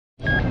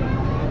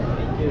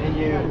And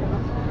you.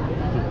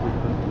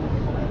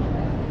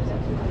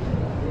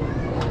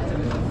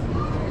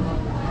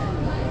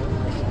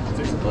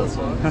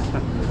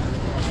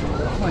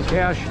 Come on,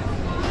 Cash.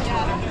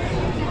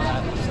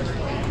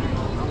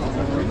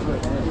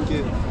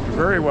 You're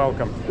very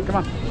welcome. Come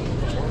on.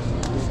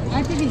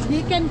 I think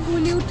he can pull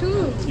you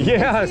too.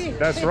 Yes,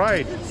 that's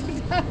right.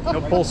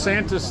 He'll pull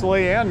Santa's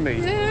sleigh and me.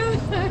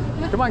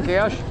 Yeah. Come on,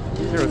 Cash.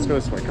 Here, let's go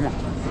this way. Come on.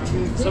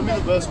 Some of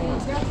the best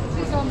ones.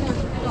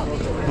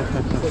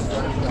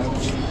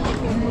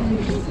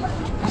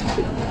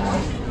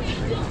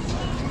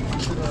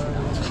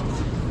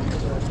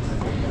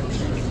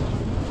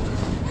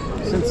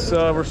 Since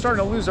we're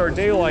starting to lose our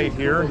daylight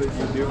here,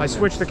 I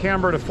switched the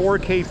camera to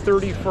 4K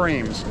 30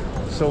 frames.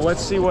 So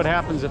let's see what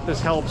happens if this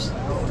helps.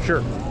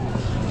 Sure.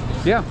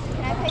 Yeah.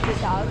 Can I pet your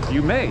dog?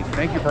 You may.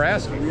 Thank you for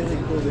asking. Really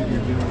cool that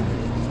you're doing.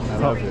 I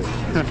love it.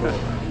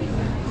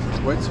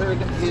 What's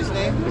his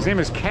name? His name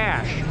is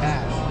Cash.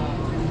 Cash.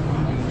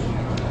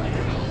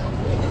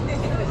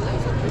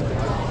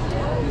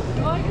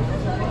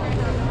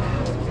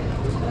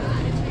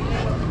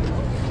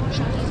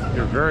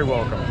 You're very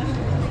welcome.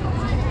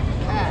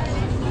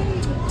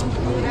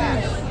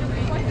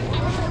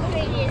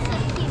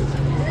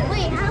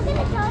 Wait, how can I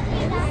talk to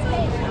you that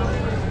way?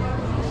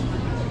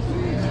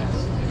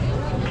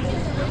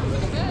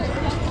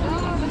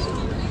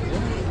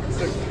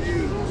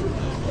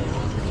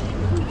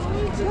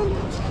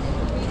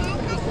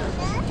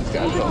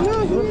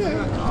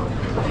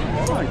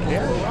 Come on,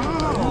 Cash.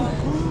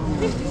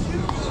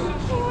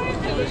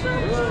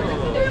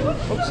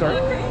 Oh, sorry.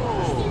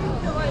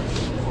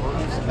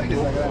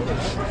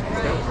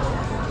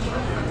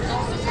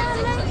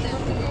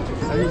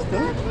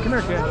 Come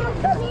here, Cash.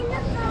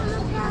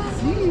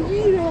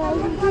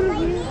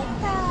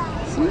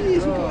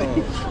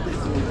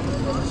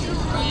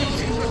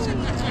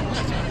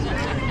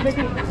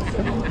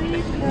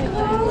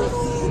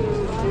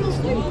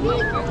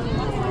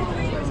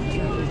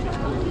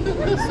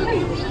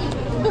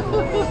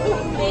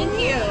 Thank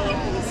you.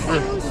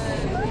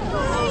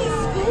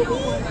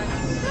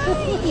 Oh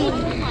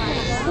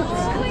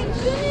my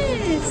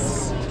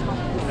goodness.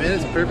 Man,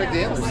 it's perfect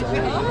answer.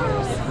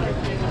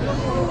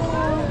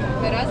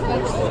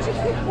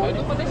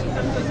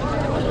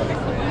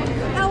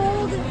 How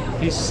old?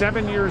 He's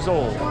 7 years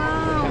old.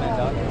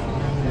 Wow.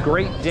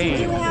 Great Did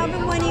you Dane. have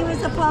him when he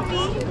was a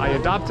puppy? I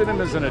adopted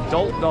him as an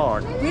adult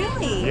dog.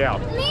 Really? Yeah.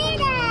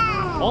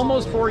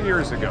 Almost 4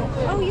 years ago.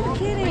 Oh, you're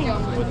kidding.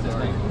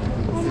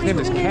 His name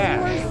is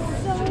Cash.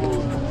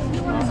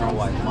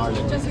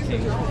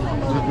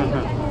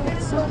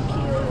 So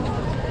cute.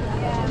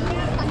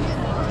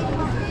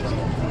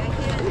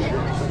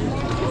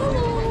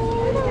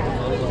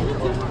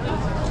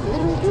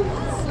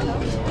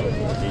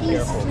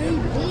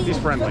 He's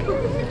friendly.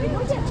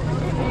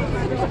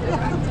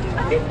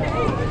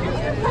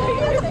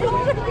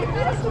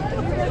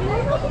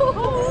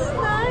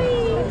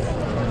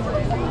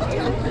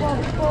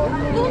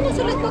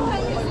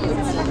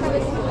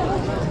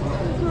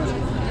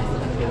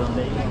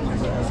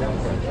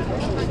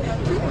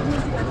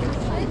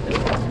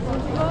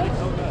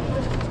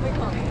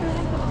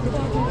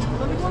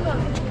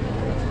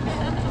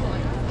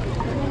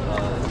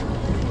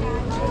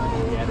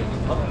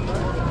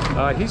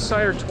 He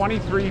sired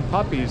 23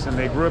 puppies, and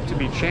they grew up to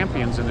be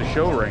champions in the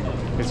show ring.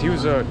 Because he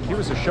was a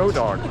show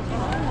dog.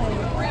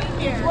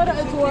 What an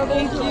adorable.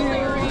 Thank you.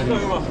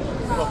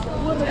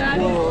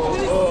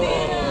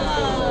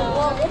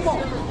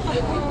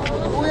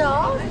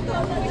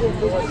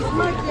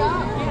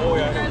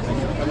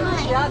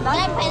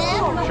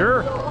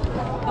 Sure.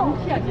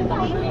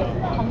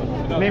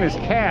 His name is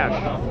Cash.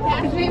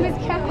 His name is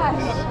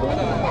Cash.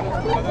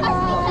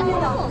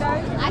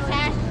 Hi,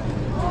 Cash.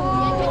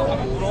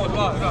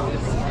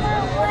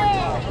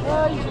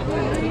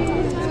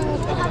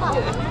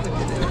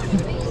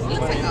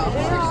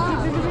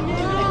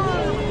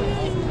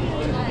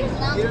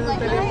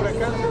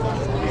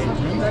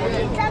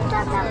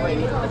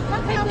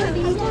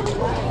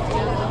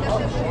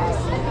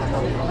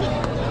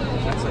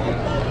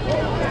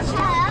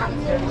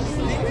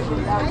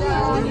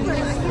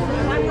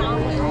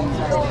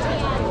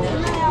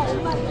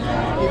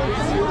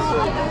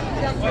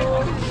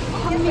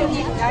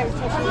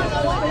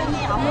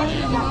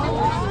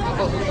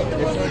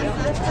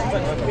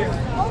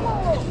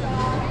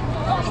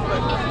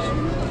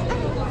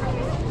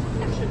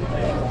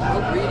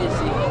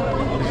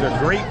 He's a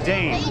Great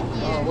Dane.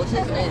 What's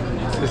his name?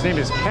 His name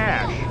is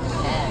Cash.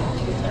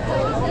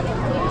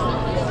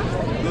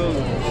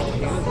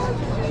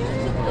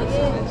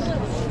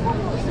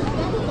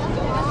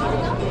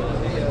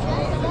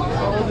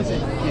 How old is he?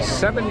 He's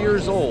 7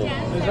 years old.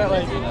 Is that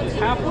like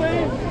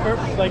halfway? Or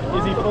like,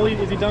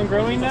 is he done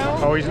growing now?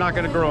 Oh, he's not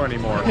going to grow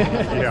anymore.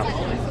 Yeah.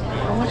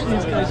 How much do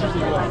these guys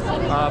usually weigh?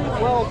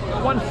 Well,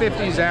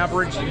 150's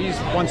average. He's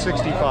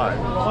 165.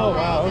 Oh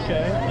wow,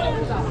 okay.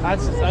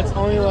 That's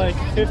only like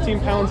 15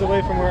 pounds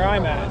away from where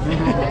I'm at.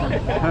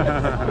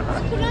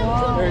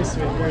 Very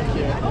sweet, very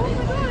cute.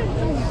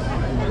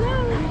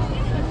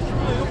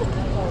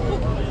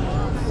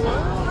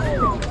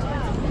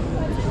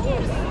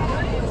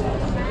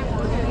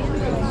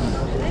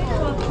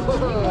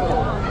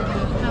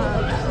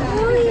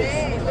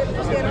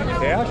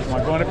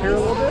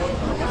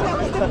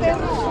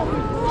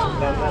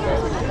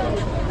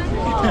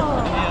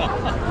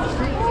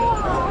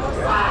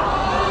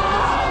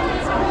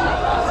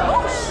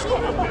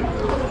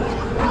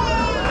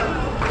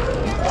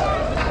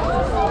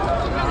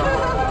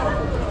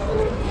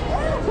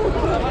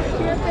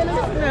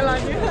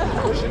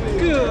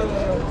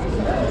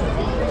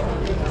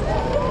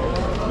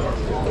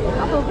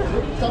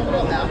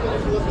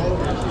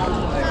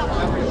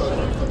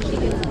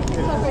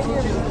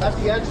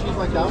 the end, she's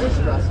like, that was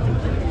stressful. Can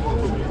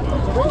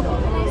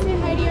I say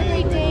hi to your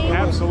Great Dane?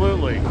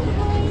 Absolutely.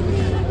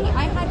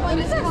 I had one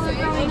this color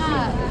growing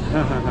up.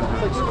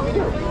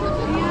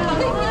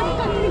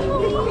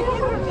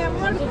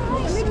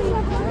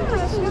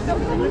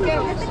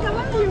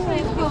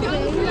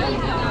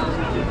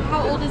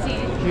 How old is he?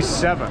 He's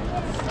 7.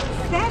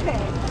 7.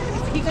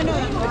 He gonna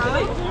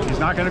grow? He's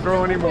not going to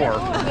grow anymore.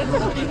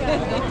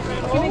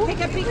 Can I take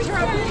a picture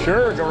of him?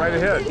 Sure, go right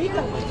ahead.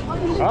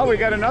 Oh, we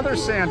got another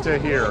Santa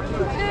here.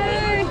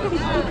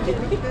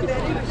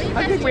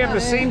 I think we have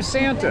the same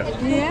Santa.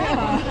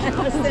 Yeah.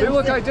 They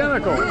look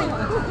identical.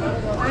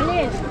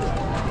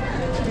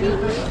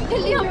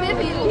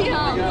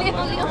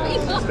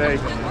 Steak.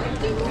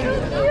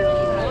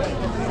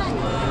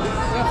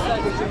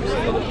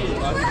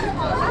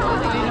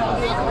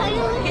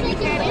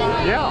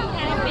 Yeah.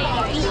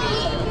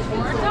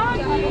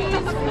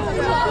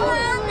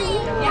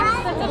 Yes,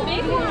 that's a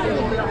big one.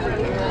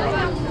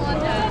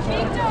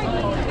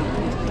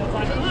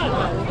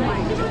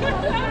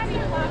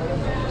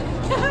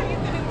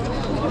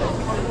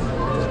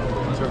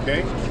 It's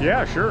okay?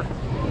 Yeah, sure.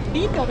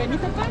 Vito, ven y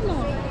tocalo.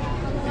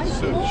 He's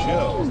so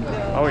chill.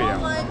 Oh, yeah.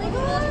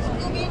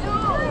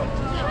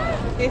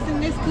 Es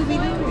un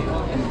Scooby-Doo.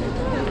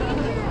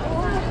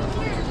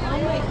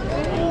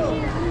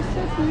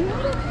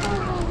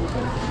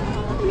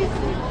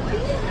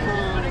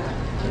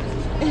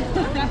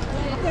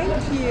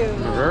 Thank you.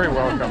 You're very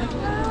welcome.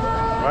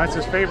 Well, that's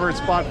his favorite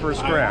spot for a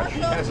scratch.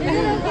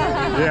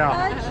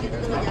 Yeah.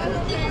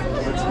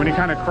 When he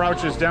kind of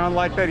crouches down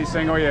like that, he's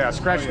saying, oh yeah,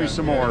 scratch me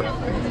some more.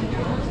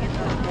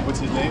 What's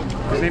his name?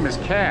 His name is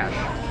Cash.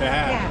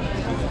 Yeah.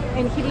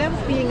 And he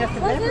loves being a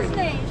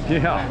celebrity.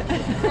 Yeah.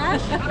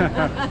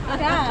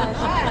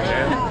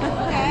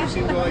 You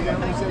seem to like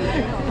everything.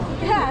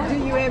 Do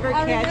you ever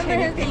catch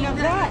anything of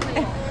that?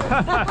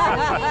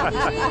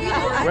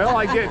 Well,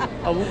 I get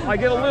a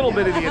little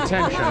bit of the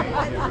attention.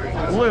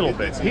 A little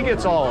bit. He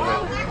gets all of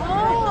it.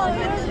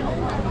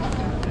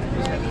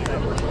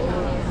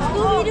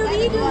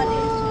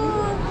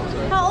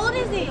 Scooby-Doo. How old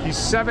is he? He's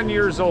 7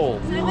 years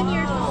old. 7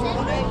 years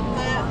old.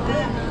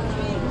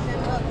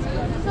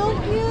 So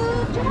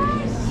cute.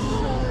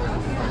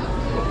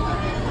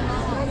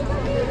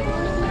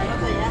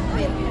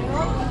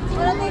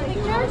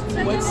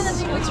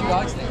 What's your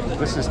dog's name?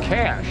 This is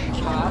Cash.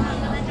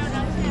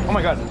 Oh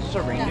my god, this is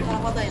a reindeer.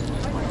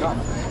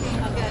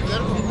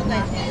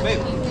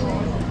 Babe.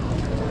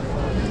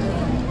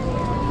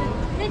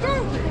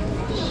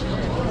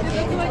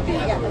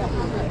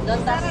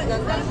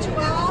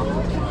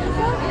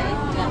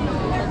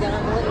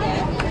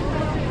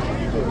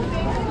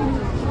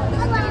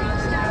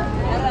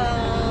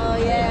 Hello,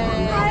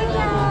 yeah. Hi,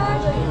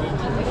 Cash.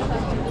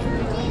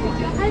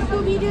 Hi,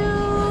 Scooby-Doo.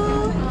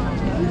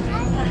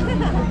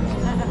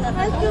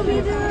 Hi,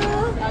 Scooby-Doo.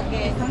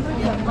 Okay.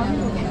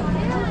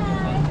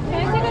 Can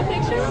I take a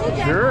picture with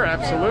you? Sure,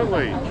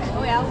 absolutely.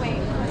 Oh, yeah, I'll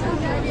wait.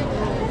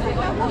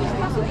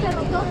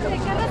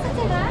 ¿Qué raza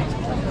será?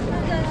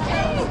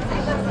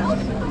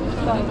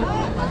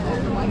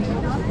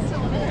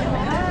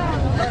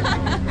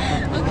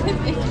 Okay,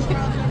 thank you.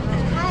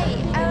 Hi,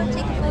 I will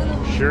take a photo.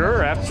 Sure,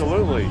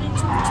 absolutely.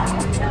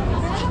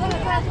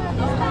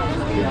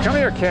 Come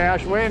here,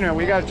 Cash. Wait a minute.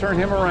 We got to turn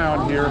him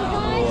around here.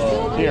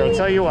 Here, I'll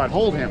tell you what.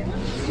 Hold him.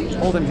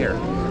 Hold him here.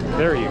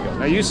 There you go.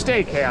 Now you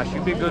stay, Cash.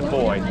 You be a good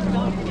boy.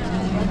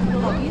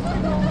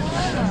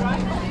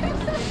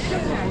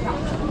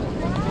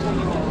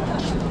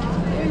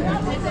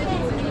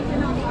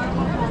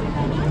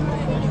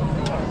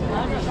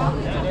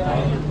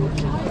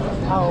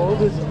 How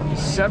old is he?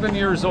 7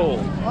 years old.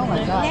 Oh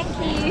my god.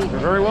 Thank you. You're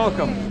very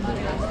welcome.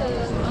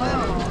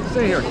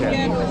 Stay here,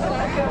 Cash.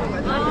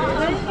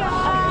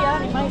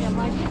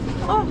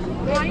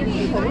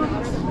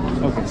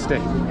 Okay,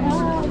 stay.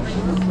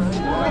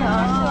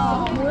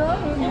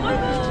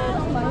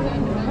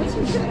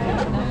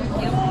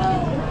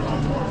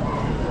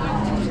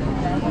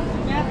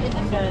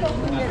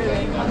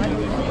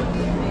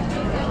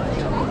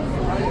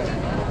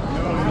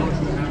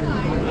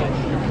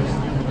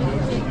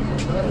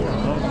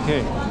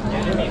 Okay.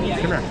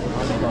 Come here.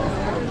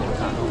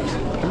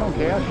 Come on,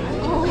 Cash.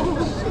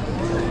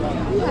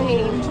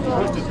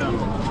 Post it down.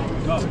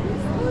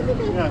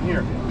 Yeah,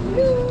 here.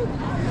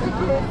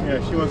 Yeah,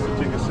 she wants to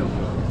take a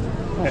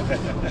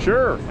selfie.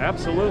 Sure,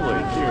 absolutely.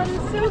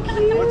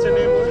 What's her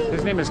name?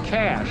 His name is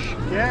Cash.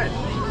 Cash.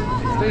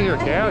 Stay here,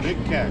 Cash.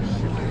 Big Cash.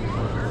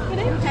 Can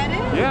I pet it?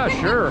 Yeah,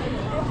 sure.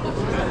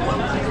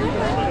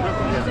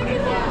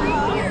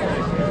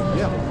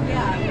 Yeah.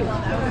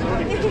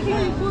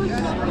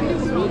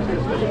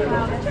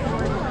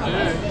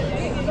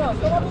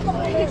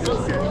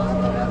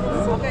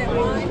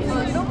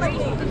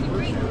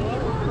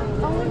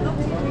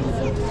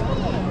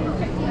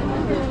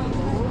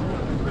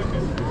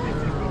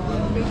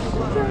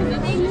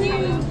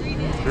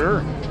 Sure.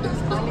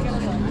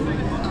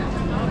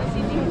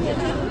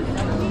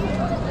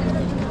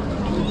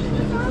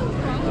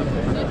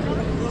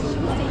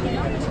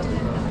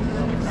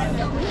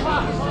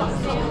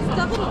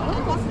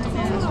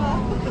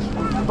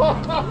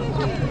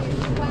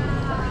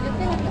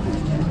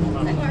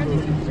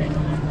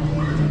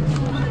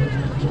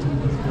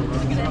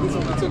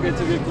 okay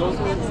to get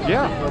closer?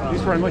 Yeah,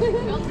 he's friendly.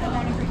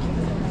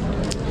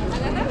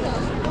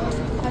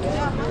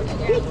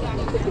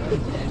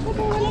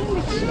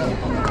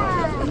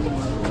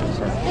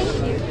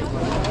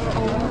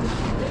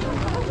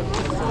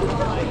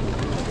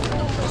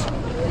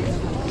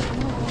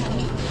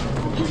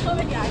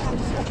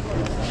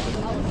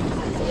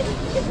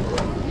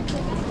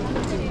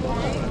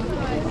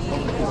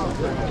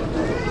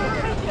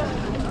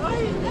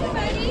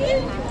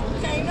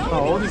 How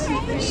old is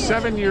he?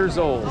 7 years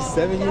old.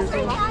 7 years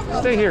old?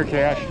 Stay here,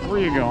 Cash. Where are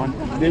you going?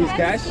 Name is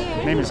Cash?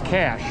 Name is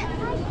Cash.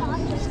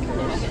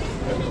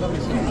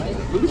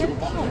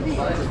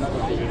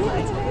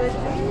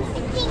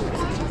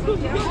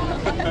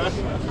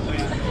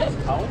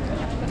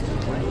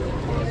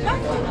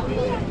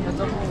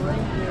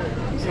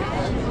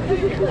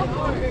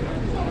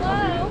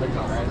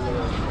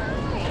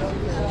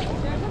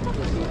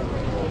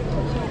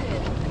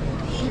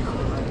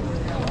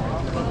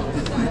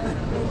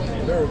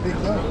 They're a big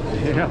dog.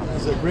 Yeah.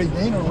 Is it Great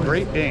Dane or what?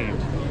 Great Dane.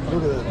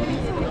 Look at that.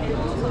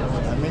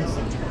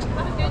 Amazing.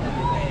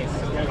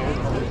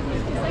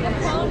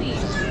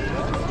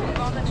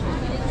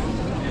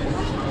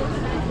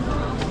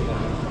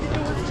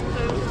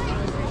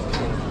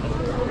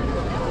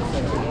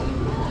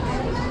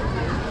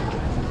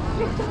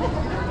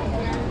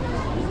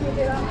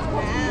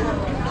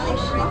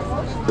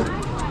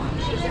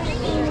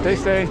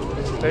 Stay.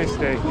 Stay,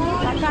 stay.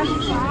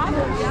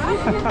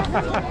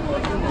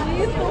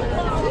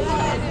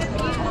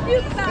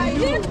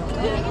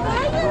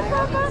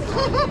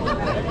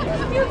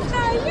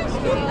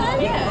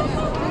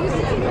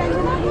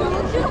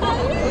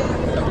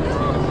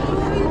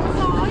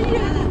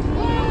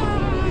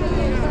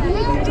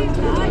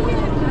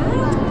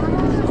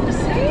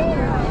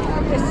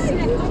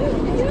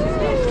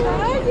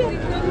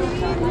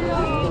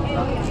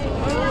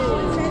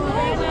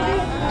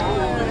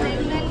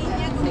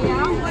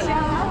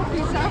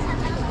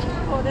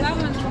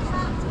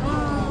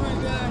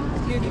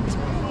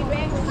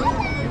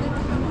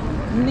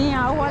 Ni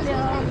agua le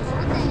da.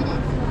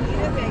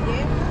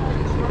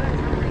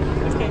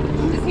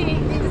 Does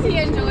he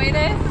enjoy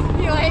this?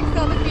 He likes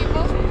all the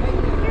people?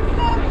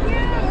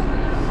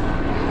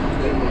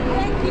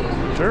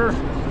 Sure.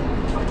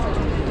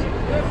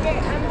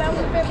 Anda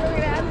un perro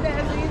grande,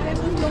 así de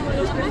como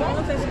los que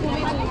somos de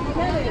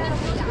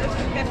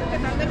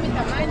están de mi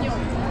tamaño.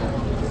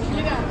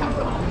 Mira,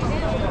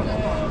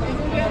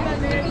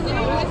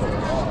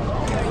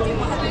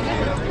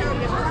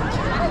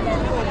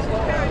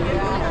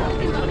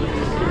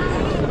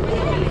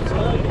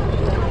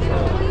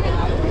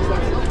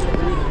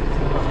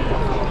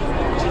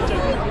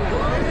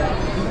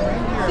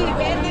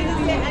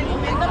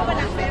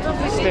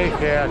 Stay,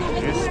 Cash.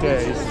 Just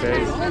stay,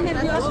 stay.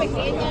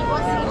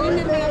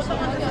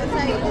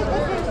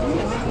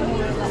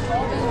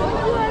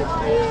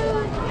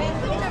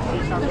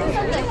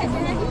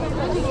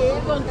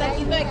 con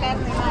taquito de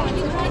carne.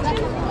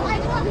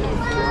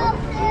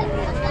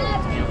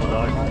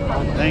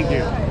 Thank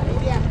you.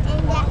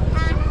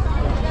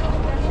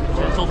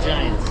 Gentle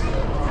giants.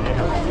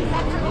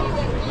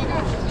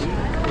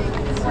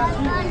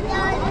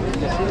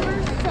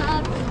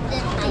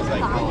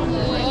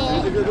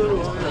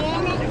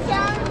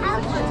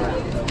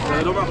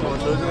 Pero bajo,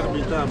 entonces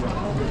repitamos.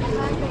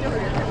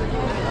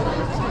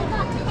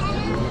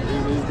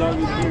 This dog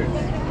is here.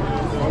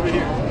 Over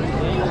here.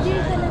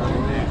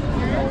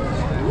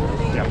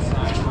 Yep.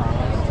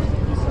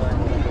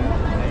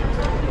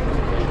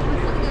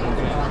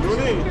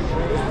 Looney!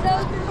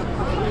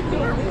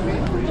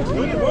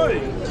 Looney boy!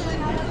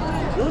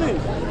 Looney!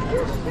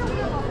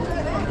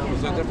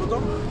 Is that the photo?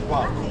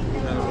 Wow.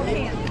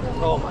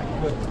 Oh my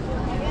goodness.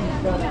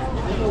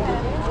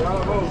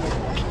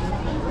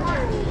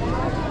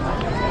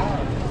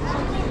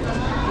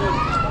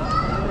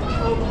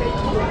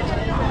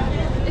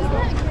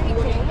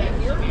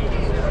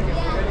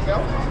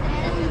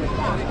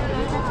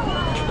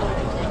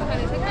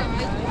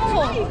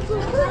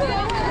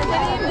 I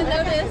didn't even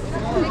notice.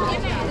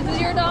 Is this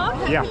your dog?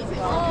 Yeah.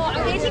 Oh,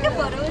 can I take a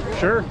photo with it?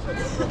 Sure.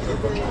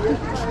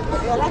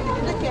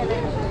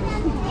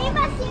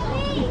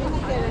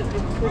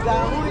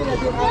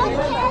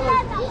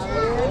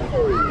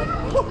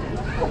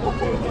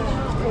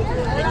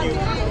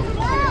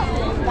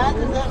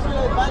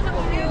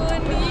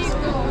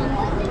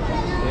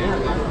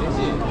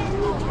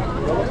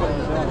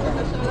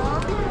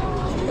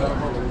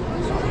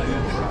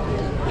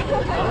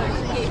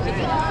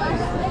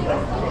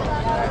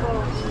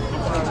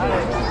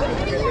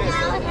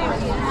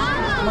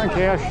 Come on,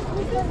 Cash.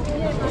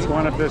 Let's go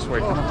on up this way.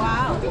 Come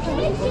on.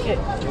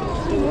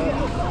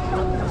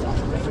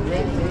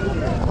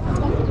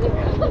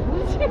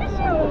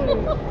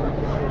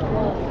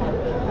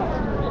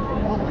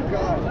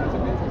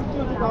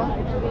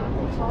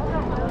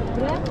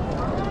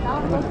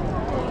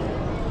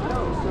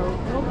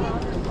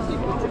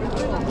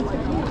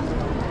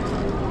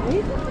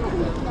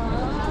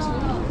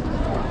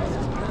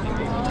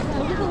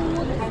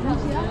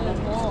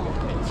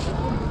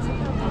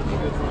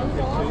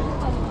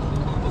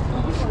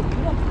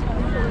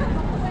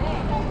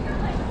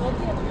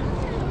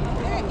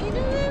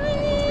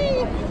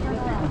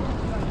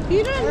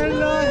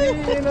 Sí,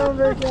 no,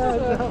 hombre, qué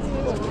asco.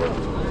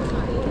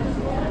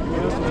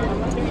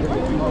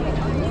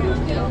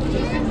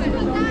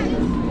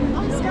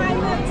 Sky,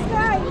 look,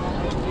 Sky.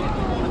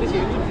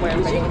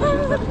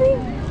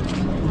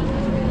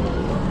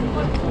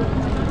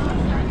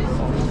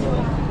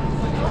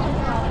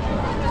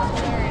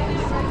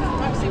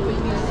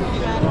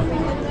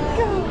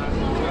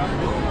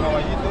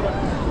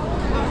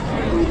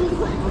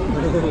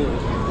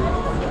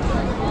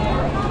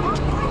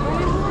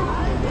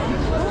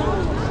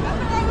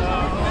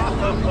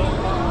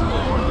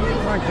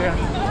 Come on, Cash.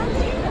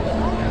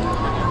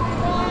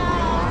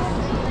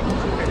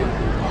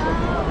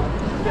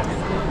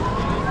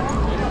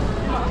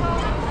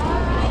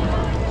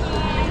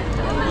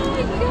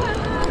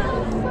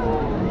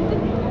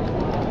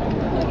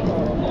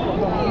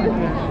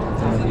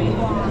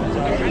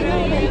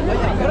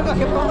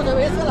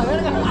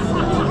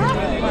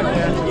 Come on,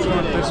 Cash. Let's go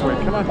up this way.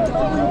 Come on.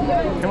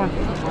 Come on.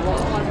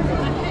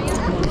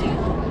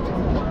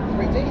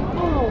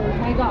 Oh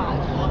my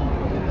gosh.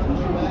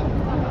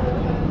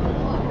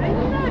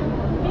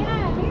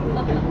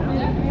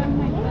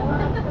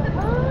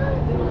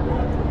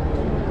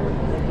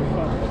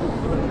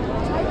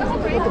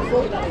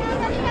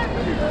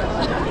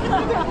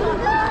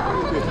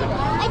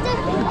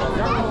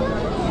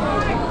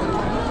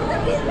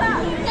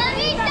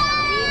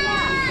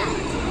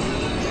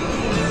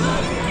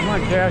 Come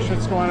on, Cash.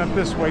 Let's go on up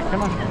this way.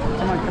 Come on.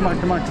 Come on, come on,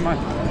 come on, come on.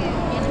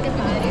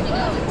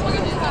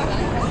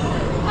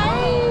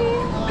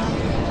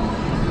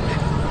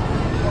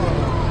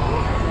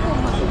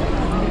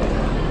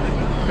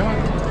 Come on.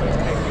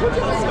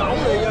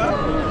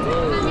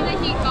 I mean,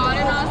 like he got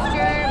an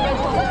Oscar,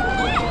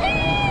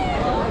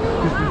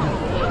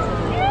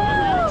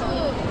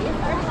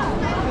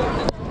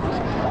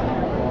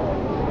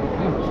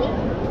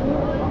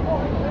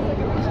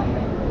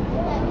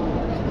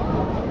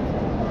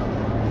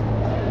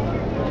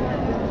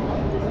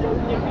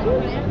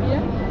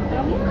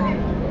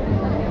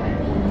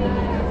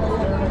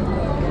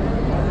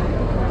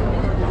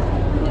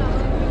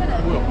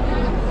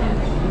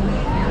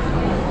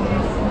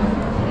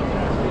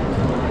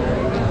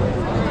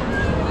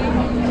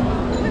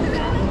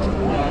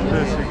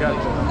 This, you got